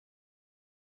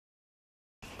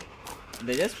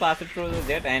They just pass it through the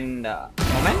jet and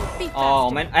Omen. Oh,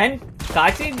 Omen and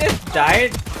Kachi just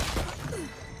died.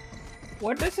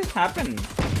 What does this happen?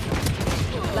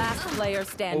 Last player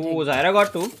standing. Oh, Zyra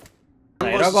got 2.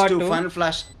 Zyra got 2. Final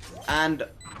Flash and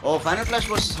Final Flash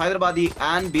versus Hyderabadi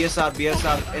and BSR.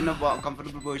 BSR in a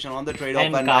comfortable position on the trade-off.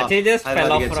 And Kachi just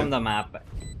fell off from the map.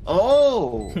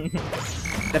 Oh,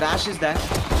 the dash is there.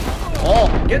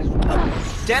 Oh, get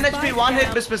 10 HP, 1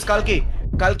 hit, miss Kalki.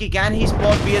 Kalki, can he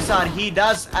spot BSR? He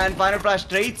does, and Final Flash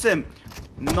trades him.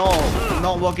 No,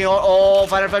 not working. Oh,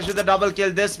 Final Flash with a double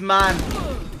kill. This man,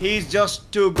 he's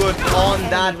just too good on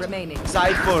that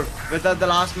Cypher. Without the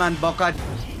last man, Bokat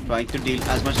trying to deal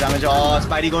as much damage. Oh,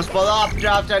 Spidey goes for the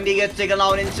updraft and he gets taken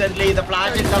out instantly. The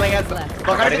flash is coming at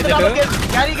Bokat with the double kill.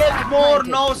 Can he get more?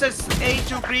 No, says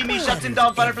A2 Creamy, shuts him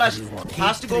down. Final Flash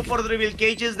has to go for the reveal.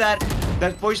 Cage is there.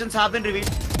 The positions have been revealed.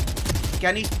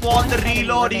 Can he spot the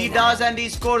reload? He does, and he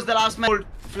scores the last man.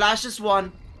 Flashes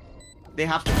one. They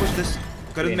have to push this.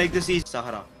 Couldn't make this easy.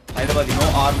 Sahara. Hyderabad,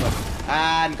 no armor.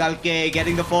 And Kalke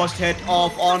getting the first hit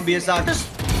off on BSR. Just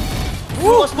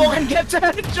smoke and gets a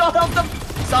headshot of them.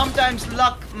 Sometimes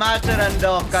luck matter, and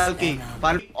Kalki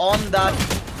on that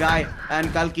guy,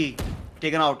 and Kalki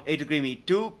taken out. A2 Creamy.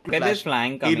 2 Get this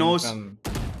flying coming. He knows. From...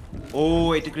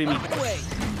 Oh, A2 Creamy.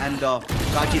 And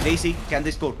Kachi, they see. Can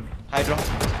they score? Hydra.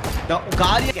 The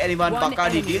Guardian, anyone,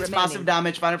 Bakadi deals massive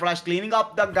damage. Final Flash cleaning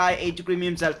up the guy, A2 Creamy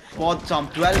himself. For some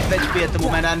 12 HP at the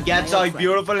moment and gets a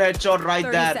beautiful headshot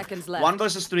right there. 1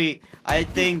 versus 3. I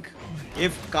think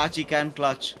if Kachi can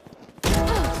clutch.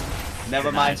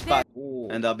 Never mind, Spidey.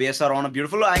 And the BSR on a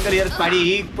beautiful angle here. Spidey,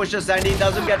 he pushes and he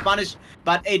doesn't get punished.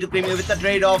 But A2 Creamy with the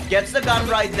trade-off gets the gun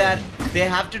right there. They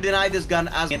have to deny this gun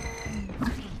as... And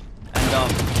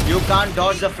you can't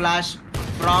dodge the flash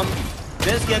from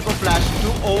this Gecko flash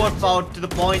too overpowered to the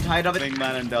point. Hydra with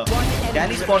Wingman and can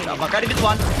he spot Bakari with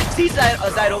 1? Sees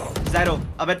Zyro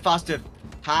a bit faster.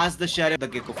 Has the Sheriff the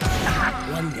Gecko.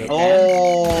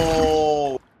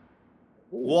 Oh,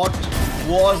 what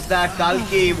was that?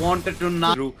 Kalki wanted to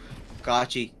knock through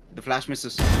Kachi. The flash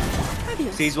misses.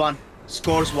 Sees 1,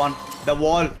 scores 1. The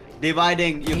wall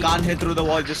dividing. You can't hit through the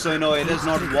wall, just so you know. It is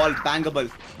not wall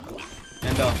bangable.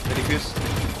 And the defuse.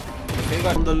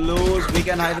 On the loose,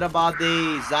 weekend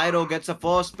Hyderabadi. Zyro gets a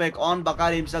first pick on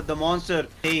Bakari himself, the monster.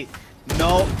 They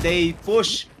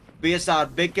push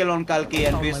BSR. Big kill on Kalki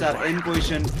and BSR in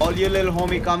position. All your little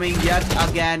homie coming yet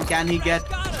again. Can he get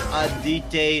a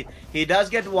detail? He does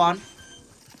get 1.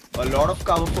 A lot of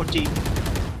cover for team.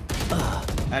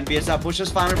 And BSR pushes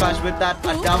Final Flash with that.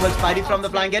 A double. Spidey from the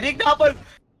flank getting double.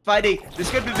 Spidey, this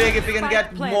could be big if he can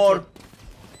get more.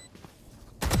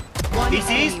 He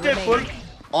sees triple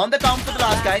on the count for the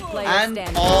last guy, and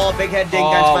big head ding,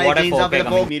 and Spidey cleans up with the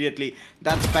poke immediately.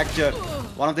 That's Spectre,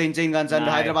 one of the insane guns, and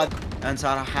Hyderabad and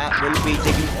Sahara will be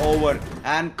taking over.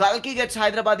 And Kalki gets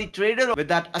Hyderabadi traded with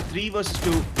that a 3 versus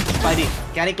 2.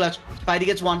 Spidey, can he clutch? Spidey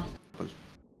gets 1.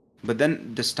 But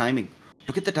then this timing.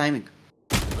 Look at the timing.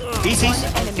 He sees.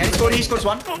 Can he score? He scores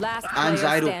 1. And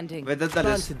Zyro with the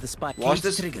list. Watch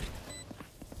this.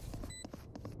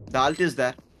 The ult is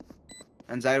there.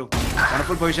 And Zyro,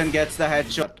 wonderful position, gets the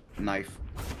headshot. Knife.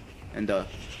 And the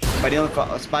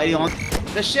Spidey on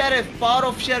the Sheriff, power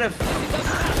of Sheriff.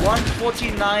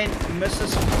 149,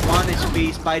 misses 1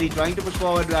 HP. Spidey trying to push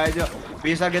forward.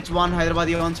 BSR gets 1.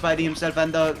 Hyderabadi on Spidey himself,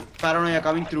 and the paranoia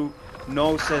coming through.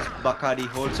 No, says Bakari,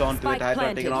 holds on to it.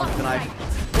 Hydra taken off the knife.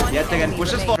 Yet again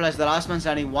pushes for Flash. The last man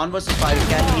standing. 1 versus 5.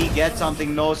 Can he get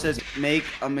something? No, says make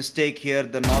a mistake here.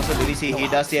 The Nozzle really see. He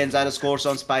does see, and Zyro scores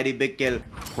on Spidey. Big kill.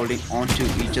 Holding on to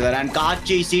each other. And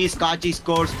Kachi sees. Kachi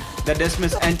scores. The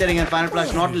dismiss entering, and Final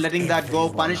Flash not letting that go.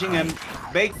 Punishing him.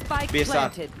 Big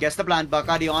BSR gets the plant.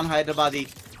 Bakari on Hyderabadi.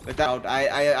 Without,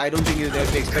 I don't think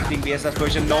they'll be expecting BSR's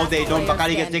position. No, they don't.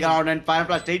 Bakari gets taken out, and Final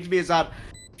Flash takes BSR.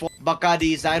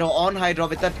 Bakadi, Zyro on Hydra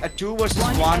with a 2 versus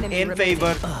 1 in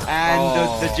favor, and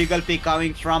the jiggle pick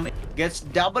coming from gets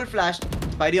double flashed.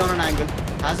 Spidey on an angle,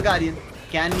 has a Guardian.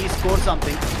 Can he score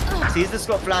something? Sees the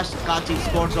flash, Kachi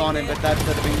scores on him, but that's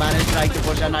the wingman is trying to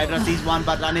push, and Hydra sees 1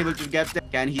 but unable to get there.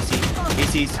 Can he see? He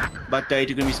sees, but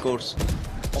A2 Creamy scores.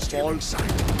 Sees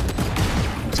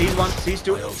 1, sees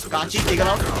 2, Kachi taken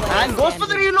out, and goes for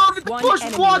the reload with the push.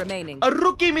 What? A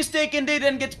rookie mistake indeed,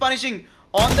 and gets punishing.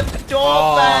 On the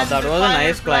top, and that was a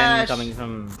nice climb coming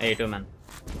from A2 man.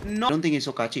 No, I don't think he's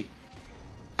so Kachi.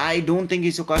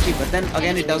 But then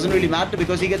again, it doesn't really matter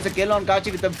because he gets a kill on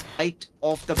Kachi with the right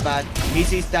off the bat. He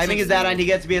sees timing is there, and he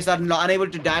gets BSR unable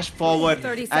to dash forward.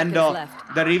 And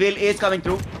the reveal is coming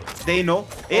through. They know.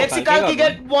 AFC Kalki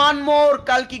get 1 more.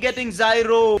 Kalki getting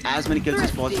Zyro. As many kills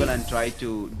as possible and try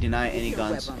to deny any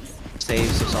guns.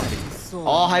 saves or something.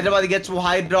 Oh, Hyderabad gets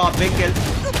Hydra, big kill.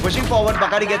 Pushing forward,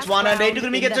 Bakari gets one and 8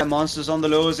 to gets monsters on the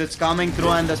lows. It's coming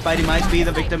through and the Spidey might be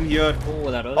the victim here.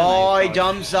 Oh, he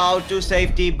jumps out to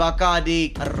safety.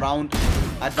 Bakari around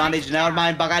advantage. Never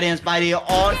mind, Bakari and Spidey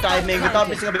on timing without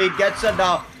missing a beat. Gets a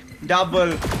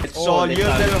double. It's all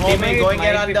little homie going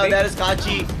in under. There is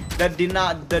Kachi. The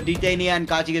detainee and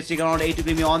Kachi gets taken out. 8 to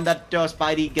Creamy on that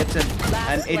Spidey gets it.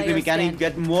 And 8 to Creamy, can he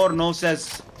get more? No,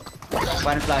 says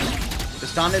Final Flash. The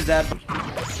stun is there.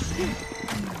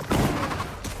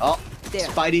 Oh,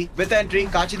 Spidey with entry.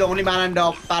 Kachi the only man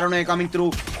and Paranoia coming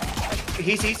through.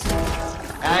 He sees.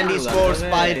 And he scores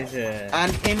Spidey.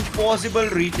 An impossible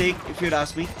retake if you'd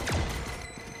ask me.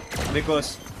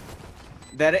 Because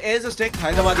there is a stick.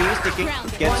 Hyderabad is sticking.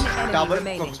 Gets double.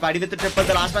 Spidey with the triple.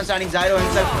 The last man standing. Zyro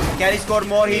himself. Can he score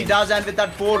more? He does. And with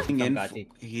that 4.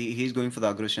 He's going for the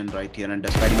aggression right here. And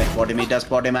Spidey might spot him. He does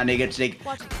spot him and he gets like.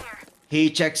 He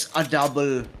checks a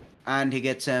double. And he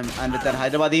gets him. And with that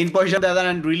Hyderabad in position the other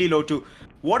and really low too.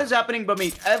 What is happening for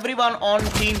me? Everyone on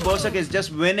Team Berserk is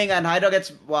just winning. And Hydra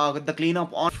gets the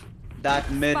cleanup on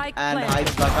that mid. And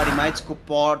Hyderabad might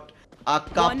spot a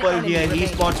couple here. He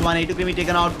spots one. 8 to Creamy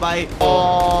taken out by.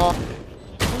 Oh.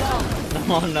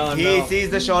 No. He sees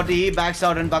the shot. He backs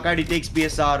out and Bacardi takes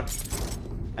BSR.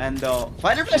 And the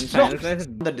final flash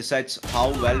that decides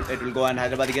how well it will go. And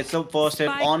Hyderabad gets the first hit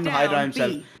on Hydra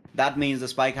himself. That means the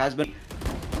spike has been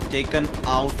taken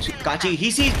out. Kachi,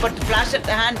 he sees but flash at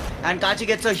the hand. And Kachi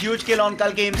gets a huge kill on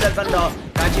Kalki himself. And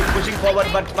Kachi pushing forward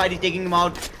but Spidey taking him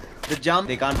out. The jump.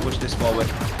 They can't push this forward.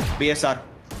 BSR.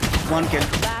 One kill.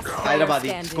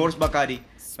 Hyderabad scores Bakari.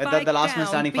 With the last man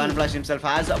standing, Final Flash himself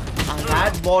has a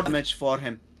had bot damage for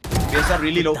him. BSR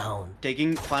really low.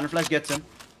 Taking Final Flash gets him.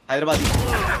 Hyderabad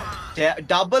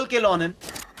double kill on him.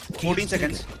 14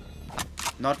 seconds.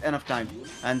 Not enough time.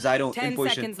 And Zyro in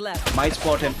position. Might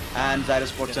spot him. And Zyro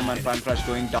spots him and Final Flash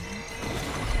going down.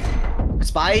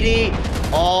 Spidey.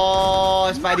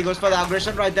 Oh, Spidey goes for the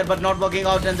aggression right there but not working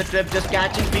out. And the trip just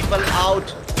catching people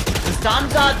out. The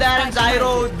stuns are there and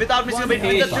Zyro without missing a beat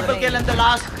with the triple kill and the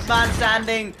last man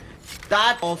standing.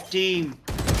 That of Team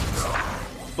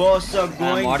Berserk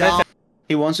going down.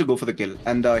 He wants to go for the kill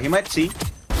and he might see.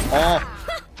 Oh,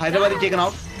 Hyderabad taken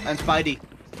out and Spidey.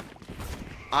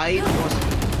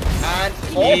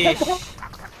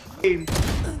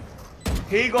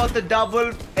 He got the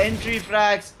double entry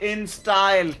frags in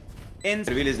style.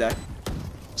 Reveal is that.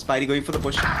 Spidey going for the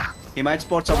push. He might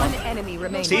spot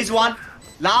someone. Sees one.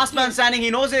 Last man standing, he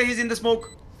knows he's in the smoke.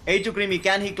 8 to Creamy,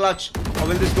 can he clutch? Or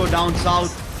will this go down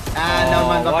south? And now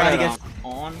man Bakari gets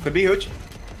on. Could be huge.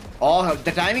 Oh,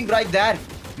 the timing right there.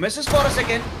 Misses for a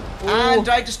second. And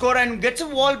tries to score and gets a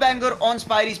wall banger on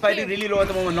Spidey. Spidey really low at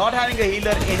the moment, not having a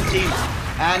healer in team.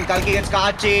 And Kalki gets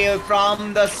Kachi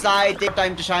from the side. Take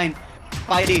time to shine.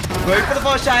 Spidey going for the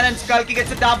first shine and Kalki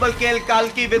gets a double kill.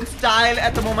 Kalki with style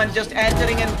at the moment, just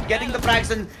entering and getting the frags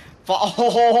and we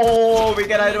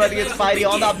can either get Spidey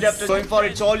on the objective. Going for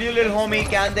it. All you little homie.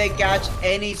 Can they catch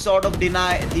any sort of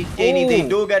detainee? They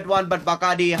do get one, but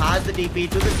Bacardi has the TP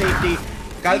to the safety.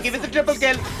 Kalki with the triple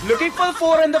kill. Looking for the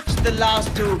 4 and the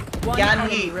last 2. Can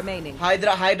he?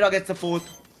 Hydra gets the 4th.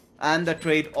 And the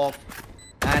trade off.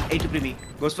 And 8 to Creamy.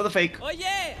 Goes for the fake.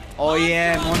 Oh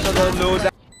yeah. Monster goes lows.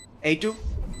 8-2.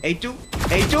 8-2.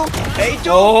 8-2.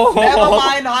 8-2. Never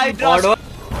mind. Hydra.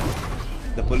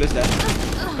 The pull is there.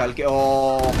 Kalki,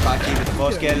 Kachi with the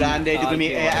first kill and 8 to Creamy.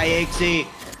 IXC.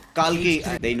 Kalki,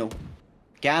 they know.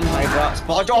 Can Hydra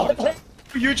spot? Oh,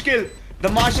 huge kill. The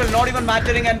Marshal not even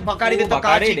mattering and Bakari with the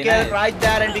Kachi kill right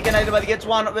there and Deacon Hyderabad gets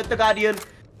one with the Guardian.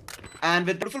 And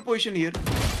with beautiful position here.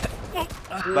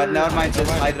 But never mind, says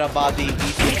Hyderabadi.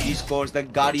 He scores the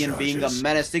Guardian being a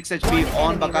menace. 6 HP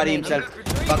on Bakari himself.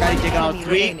 Bakari taken out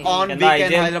 3 on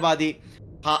Weekend Hyderabadi.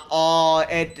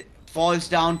 It falls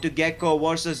down to Gecko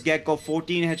versus Gecko.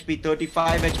 14 HP,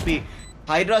 35 HP.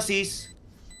 Hydra sees.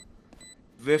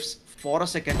 Whiffs for a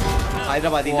second.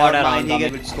 Hyderabadi never mind. He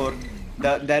gets score.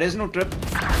 There is no trip.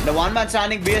 The one man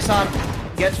standing BSR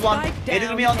gets one. It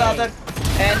will be on the other.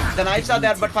 And the knives are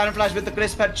there, but Final Flash with the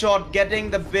crisp headshot getting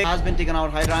the big has been taken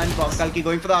out. Hydra and Kalki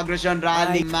going for the aggression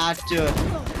rally match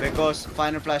because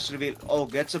Final Flash reveal. Oh,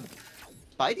 gets a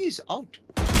Spidey is out.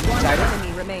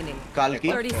 Kalki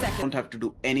don't have to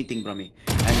do anything from me.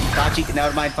 And Kachi,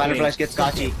 never mind. Final Flash gets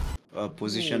Kachi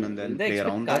position and then play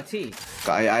around that.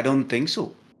 I don't think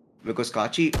so. Because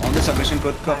Kachi on this aggression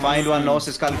could find one loss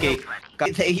is Kalki.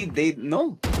 They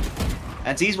know.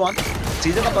 And sees one.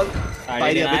 Sees a couple.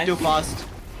 Spidey a bit too fast.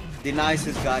 Denies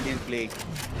his Guardian play.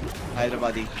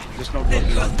 Hyderabadi just not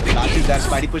working out. Last is that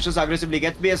Spidey pushes aggressively,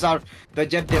 gets BSR. The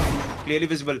jet dip clearly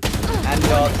visible. And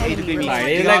 3 to be me.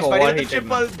 He's like Spidey with the overheated,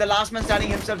 triple, the last man standing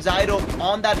himself, Zyro,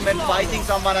 on that mid, fighting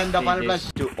someone, and the final flash.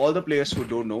 To all the players who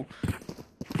don't know,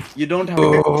 you don't have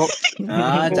to.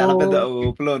 చాలా పెద్ద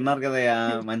ఊపులో ఉన్నారు కదయ్యా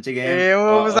మంచి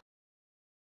game